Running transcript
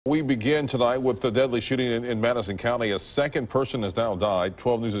We begin tonight with the deadly shooting in Madison County. A second person has now died.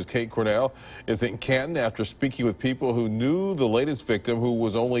 12 News' Kate Cornell is in Canton after speaking with people who knew the latest victim, who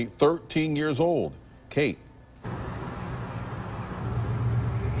was only 13 years old. Kate.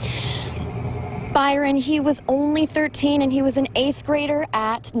 Byron, he was only 13 and he was an 8th grader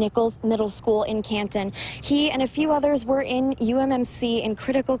at Nichols Middle School in Canton. He and a few others were in UMMC in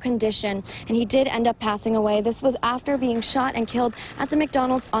critical condition, and he did end up passing away. This was after being shot and killed at the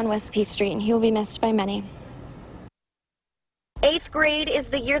McDonald's on West P Street, and he will be missed by many. 8th grade is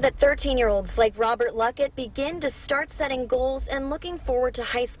the year that 13-year-olds like Robert Luckett begin to start setting goals and looking forward to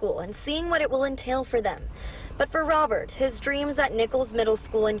high school and seeing what it will entail for them. But for Robert, his dreams at Nichols Middle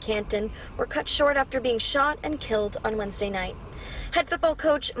School in Canton were cut short after being shot and killed on Wednesday night. Head football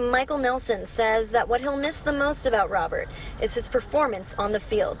coach Michael Nelson says that what he'll miss the most about Robert is his performance on the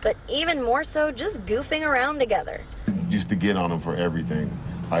field, but even more so just goofing around together. Used to get on him for everything.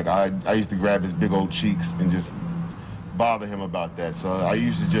 Like I used to grab his big old cheeks and just bother him about that. So I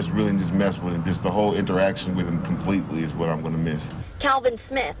used to just really just mess with him. Just the whole interaction with him completely is what I'm going to miss. Calvin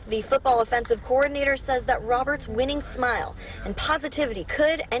Smith, the football offensive coordinator, says that Robert's winning smile and positivity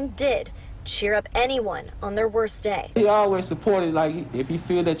could and did cheer up anyone on their worst day. He always supported, like, if he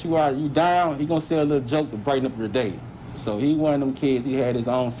feel that you down, he gonna say a little joke to brighten up your day. So he one of them kids, he had his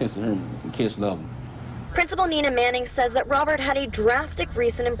own sense of humor, and kids love him. Principal Nina Manning says that Robert had a drastic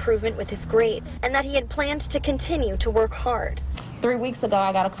recent improvement with his grades and that he had planned to continue to work hard. 3 weeks ago,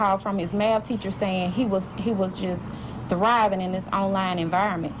 I got a call from his math teacher saying he was just thriving in this online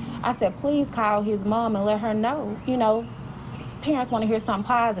environment. I said, please call his mom and let her know, parents want to hear something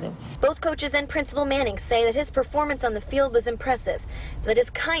positive. Both coaches and Principal Manning say that his performance on the field was impressive, but that his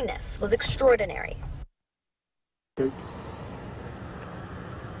kindness was extraordinary.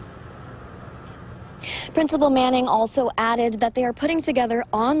 Principal Manning also added that they are putting together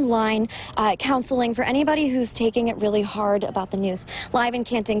online counseling for anybody who's taking it really hard about the news. Live in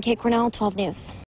Canton, Kate Cornell, 12 News.